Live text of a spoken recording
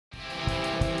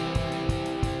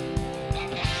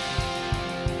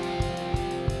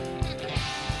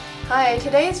Hi,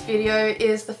 today's video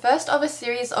is the first of a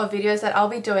series of videos that I'll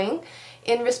be doing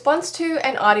in response to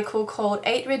an article called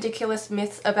 8 Ridiculous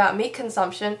Myths About Meat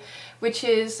Consumption, which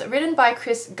is written by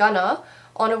Kris Gunnars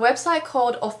on a website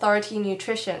called Authority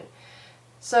Nutrition.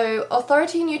 So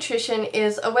Authority Nutrition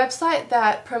is a website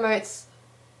that promotes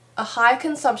a high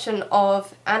consumption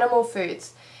of animal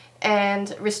foods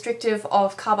and restrictive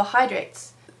of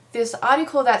carbohydrates. This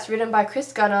article that's written by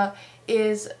Kris Gunnars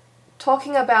is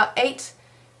talking about 8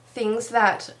 things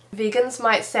that vegans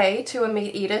might say to a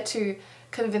meat eater to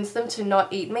convince them to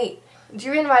not eat meat.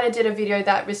 Durian Rider did a video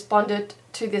that responded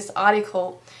to this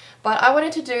article, but I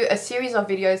wanted to do a series of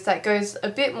videos that goes a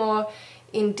bit more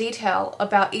in detail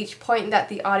about each point that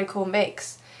the article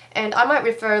makes. And I might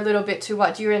refer a little bit to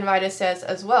what Durian Rider says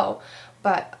as well,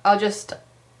 but I'll just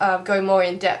go more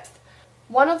in depth.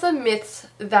 One of the myths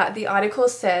that the article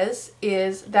says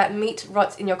is that meat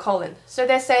rots in your colon. So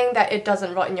they're saying that it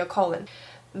doesn't rot in your colon.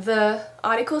 The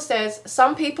article says,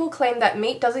 some people claim that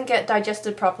meat doesn't get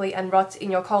digested properly and rots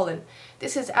in your colon.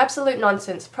 This is absolute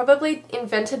nonsense, probably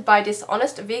invented by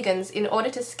dishonest vegans in order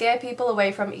to scare people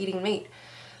away from eating meat.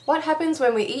 What happens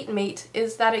when we eat meat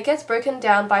is that it gets broken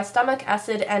down by stomach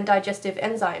acid and digestive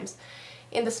enzymes.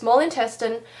 In the small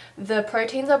intestine, the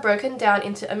proteins are broken down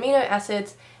into amino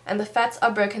acids and the fats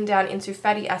are broken down into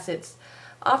fatty acids.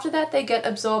 After that, they get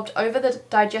absorbed over the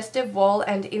digestive wall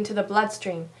and into the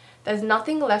bloodstream. There's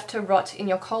nothing left to rot in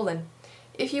your colon.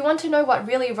 If you want to know what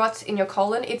really rots in your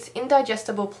colon, it's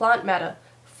indigestible plant matter,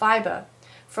 fibre,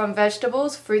 from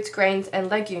vegetables, fruits, grains, and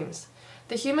legumes.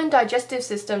 The human digestive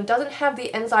system doesn't have the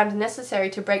enzymes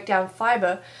necessary to break down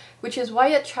fibre, which is why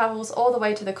it travels all the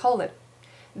way to the colon.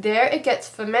 There it gets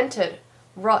fermented,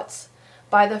 rots,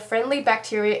 by the friendly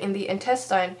bacteria in the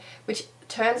intestine, which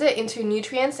turns it into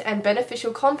nutrients and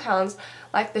beneficial compounds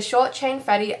like the short-chain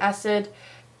fatty acid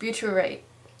butyrate.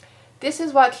 This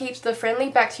is what keeps the friendly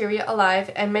bacteria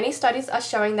alive, and many studies are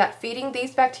showing that feeding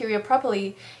these bacteria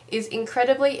properly is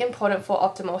incredibly important for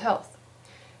optimal health.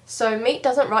 So meat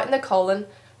doesn't rot in the colon,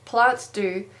 plants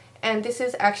do, and this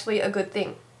is actually a good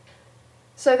thing.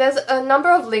 So there's a number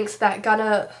of links that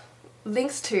Gunnars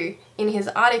links to in his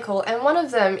article, and one of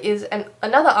them is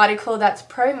another article that's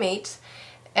pro-meat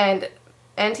and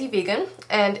anti-vegan,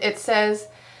 and it says,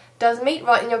 does meat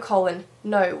rot in your colon?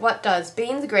 No, what does?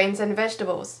 Beans, grains, and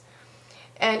vegetables.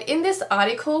 And in this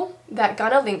article that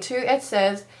Gunnars linked to, it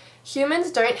says,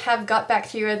 humans don't have gut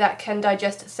bacteria that can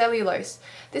digest cellulose.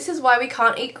 This is why we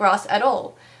can't eat grass at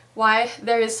all, why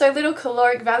there is so little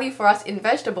caloric value for us in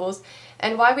vegetables,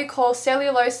 and why we call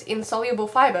cellulose insoluble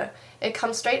fibre. It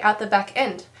comes straight out the back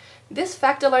end. This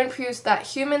fact alone proves that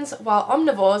humans, while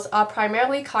omnivores, are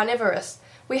primarily carnivorous.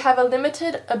 We have a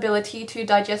limited ability to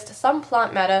digest some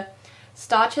plant matter,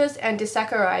 starches and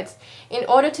disaccharides in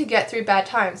order to get through bad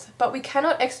times, but we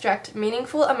cannot extract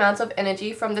meaningful amounts of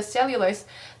energy from the cellulose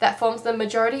that forms the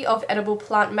majority of edible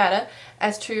plant matter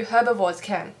as true herbivores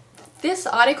can. This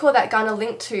article that Gunnars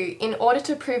linked to, in order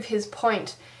to prove his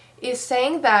point, is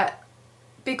saying that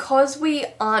because we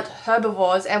aren't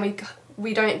herbivores and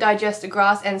we don't digest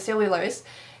grass and cellulose,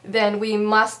 then we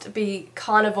must be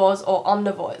carnivores or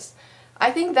omnivores.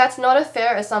 I think that's not a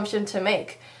fair assumption to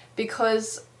make,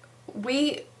 because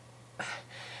there's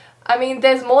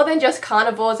more than just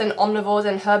carnivores and omnivores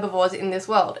and herbivores in this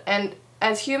world. And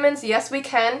as humans, yes, we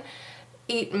can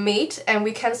eat meat and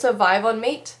we can survive on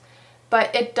meat,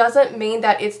 but it doesn't mean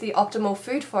that it's the optimal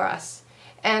food for us.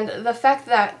 And the fact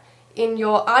that in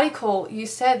your article you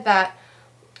said that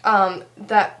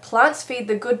that plants feed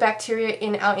the good bacteria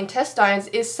in our intestines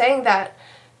is saying that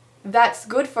that's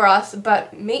good for us,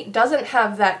 but meat doesn't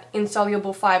have that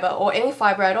insoluble fibre or any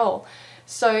fibre at all.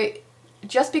 So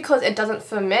just because it doesn't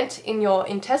ferment in your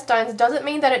intestines doesn't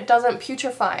mean that it doesn't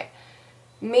putrefy.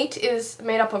 Meat is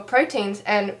made up of proteins,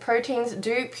 and proteins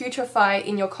do putrefy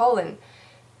in your colon.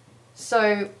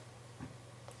 So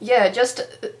yeah, just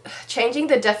changing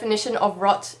the definition of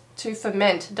rot to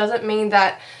ferment doesn't mean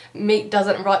that meat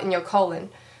doesn't rot in your colon.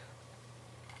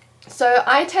 So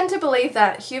I tend to believe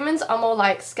that humans are more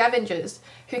like scavengers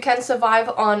who can survive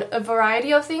on a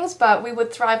variety of things, but we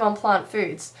would thrive on plant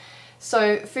foods.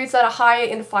 So foods that are higher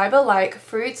in fibre like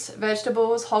fruits,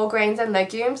 vegetables, whole grains and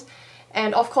legumes.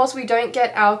 And of course we don't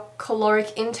get our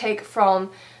caloric intake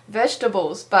from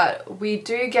vegetables, but we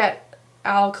do get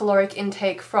our caloric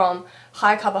intake from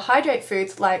high carbohydrate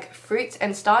foods like fruits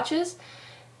and starches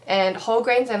and whole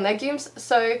grains and legumes.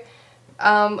 So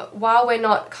while we're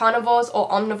not carnivores or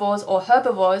omnivores or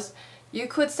herbivores, you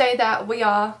could say that we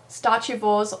are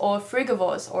starchivores or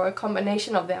frugivores, or a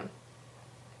combination of them.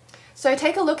 So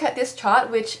take a look at this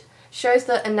chart, which shows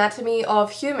the anatomy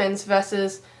of humans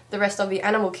versus the rest of the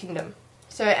animal kingdom.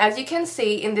 So So as you can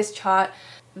see in this chart,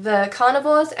 the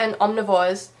carnivores and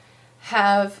omnivores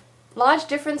have large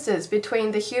differences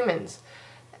between the humans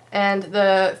and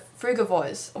the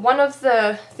frugivores. One of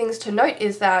the things to note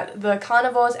is that the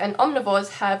carnivores and omnivores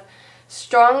have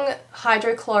strong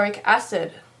hydrochloric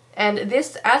acid, and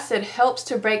this acid helps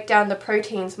to break down the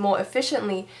proteins more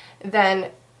efficiently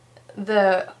than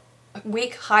the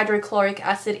weak hydrochloric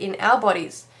acid in our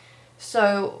bodies.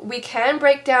 So we can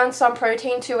break down some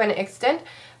protein to an extent,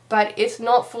 but it's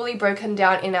not fully broken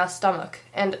down in our stomach,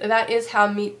 and that is how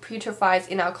meat putrefies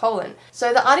in our colon.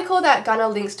 So the article that Gunnar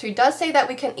links to does say that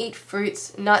we can eat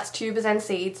fruits, nuts, tubers and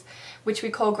seeds, which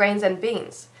we call grains and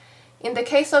beans. In the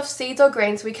case of seeds or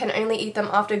grains, we can only eat them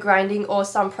after grinding or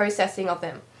some processing of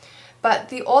them. But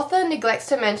the author neglects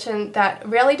to mention that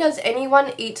rarely does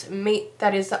anyone eat meat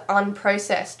that is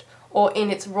unprocessed or in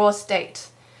its raw state.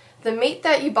 The meat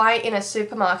that you buy in a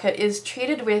supermarket is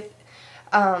treated with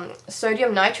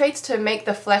sodium nitrates to make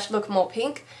the flesh look more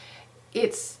pink.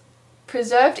 It's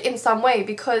preserved in some way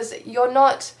because you're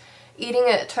not eating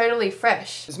it totally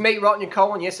fresh. Does meat rot in your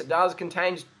colon? Yes, it does. It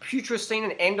contains putrescine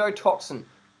and endotoxin.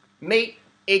 Meat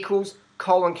equals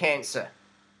colon cancer.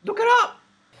 Look it up.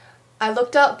 I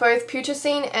looked up both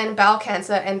putrescine and bowel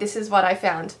cancer, and this is what I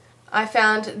found. I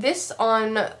found this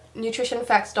on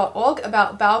nutritionfacts.org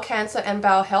about bowel cancer and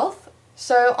bowel health.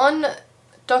 So on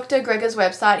Dr. Greger's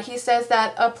website, he says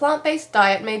that a plant-based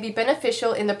diet may be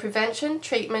beneficial in the prevention,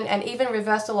 treatment, and even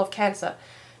reversal of cancer.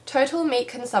 Total meat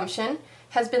consumption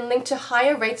has been linked to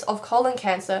higher rates of colon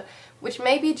cancer, which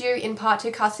may be due in part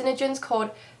to carcinogens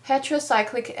called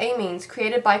heterocyclic amines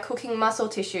created by cooking muscle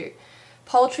tissue.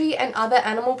 Poultry and other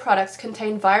animal products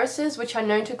contain viruses which are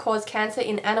known to cause cancer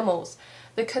in animals.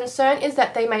 The concern is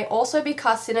that they may also be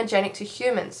carcinogenic to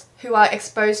humans who are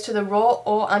exposed to the raw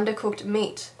or undercooked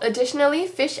meat. Additionally,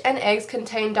 fish and eggs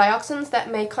contain dioxins that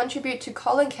may contribute to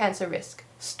colon cancer risk.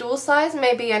 Stool size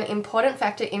may be an important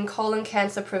factor in colon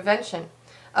cancer prevention.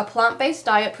 A plant-based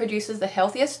diet produces the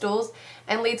healthiest stools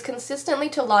and leads consistently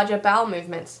to larger bowel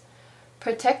movements.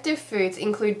 Protective foods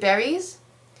include berries,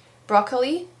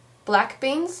 broccoli, black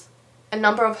beans, a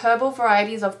number of herbal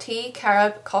varieties of tea,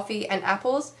 carob, coffee, and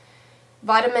apples.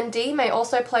 Vitamin D may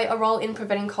also play a role in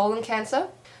preventing colon cancer.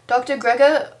 Dr.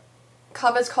 Greger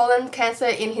covers colon cancer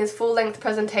in his full-length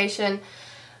presentation,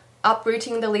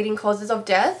 Uprooting the Leading Causes of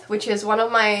Death, which is one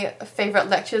of my favorite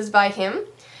lectures by him.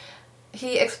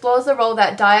 He explores the role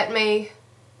that diet may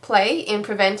play in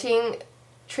preventing,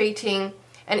 treating,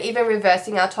 and even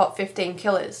reversing our top 15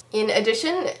 killers. In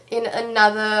addition, in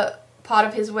another part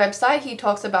of his website, he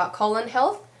talks about colon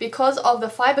health. Because of the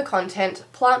fibre content,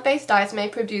 plant-based diets may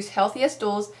produce healthier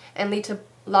stools and lead to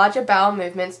larger bowel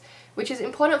movements, which is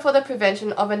important for the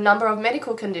prevention of a number of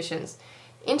medical conditions.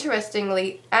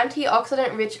 Interestingly,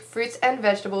 antioxidant-rich fruits and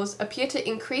vegetables appear to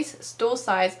increase stool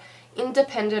size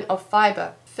independent of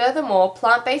fibre. Furthermore,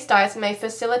 plant-based diets may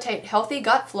facilitate healthy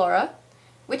gut flora,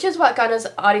 which is what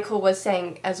Gunnars' article was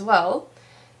saying as well,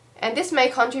 and this may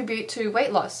contribute to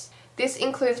weight loss. This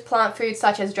includes plant foods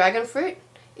such as dragon fruit,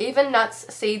 even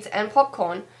nuts, seeds, and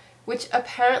popcorn, which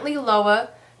apparently lower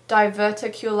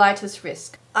diverticulitis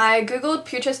risk. I googled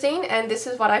putrescine and this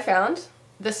is what I found.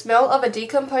 The smell of a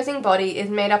decomposing body is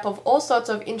made up of all sorts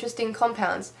of interesting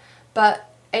compounds,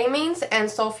 but amines and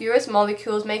sulfurous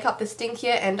molecules make up the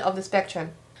stinkier end of the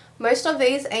spectrum. Most of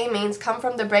these amines come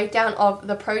from the breakdown of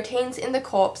the proteins in the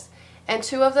corpse, and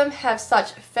two of them have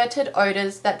such fetid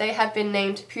odors that they have been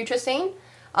named putrescine,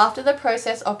 after the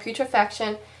process of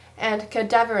putrefaction, and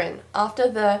cadaverine, after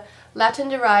the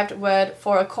Latin-derived word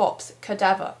for a corpse,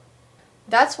 cadaver.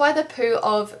 That's why the poo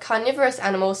of carnivorous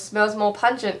animals smells more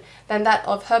pungent than that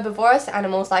of herbivorous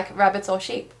animals like rabbits or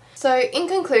sheep. So in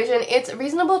conclusion, it's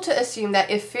reasonable to assume that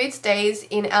if food stays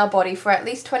in our body for at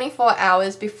least 24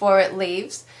 hours before it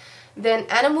leaves, then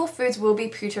animal foods will be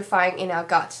putrefying in our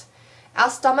gut. Our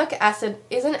stomach acid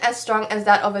isn't as strong as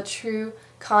that of a true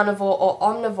carnivore or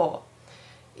omnivore.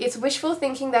 It's wishful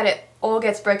thinking that it all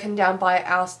gets broken down by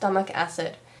our stomach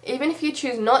acid. Even if you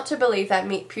choose not to believe that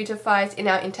meat putrefies in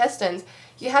our intestines,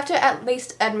 you have to at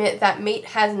least admit that meat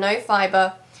has no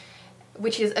fibre,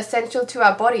 which is essential to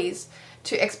our bodies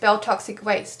to expel toxic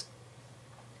waste.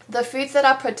 The foods that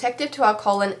are protective to our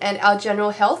colon and our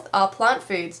general health are plant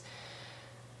foods,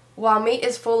 while meat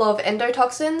is full of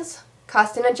endotoxins,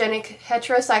 carcinogenic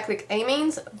heterocyclic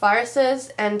amines,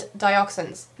 viruses, and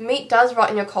dioxins. Meat does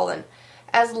rot in your colon,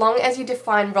 as long as you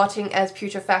define rotting as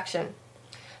putrefaction.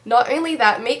 Not only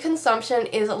that, meat consumption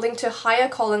is linked to higher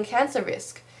colon cancer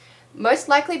risk, most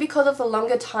likely because of the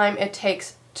longer time it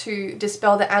takes to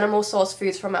dispel the animal source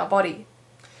foods from our body.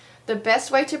 The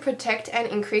best way to protect and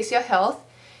increase your health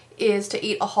is to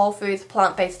eat a whole foods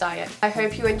plant-based diet. I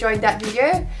hope you enjoyed that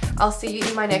video. I'll see you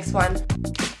in my next one.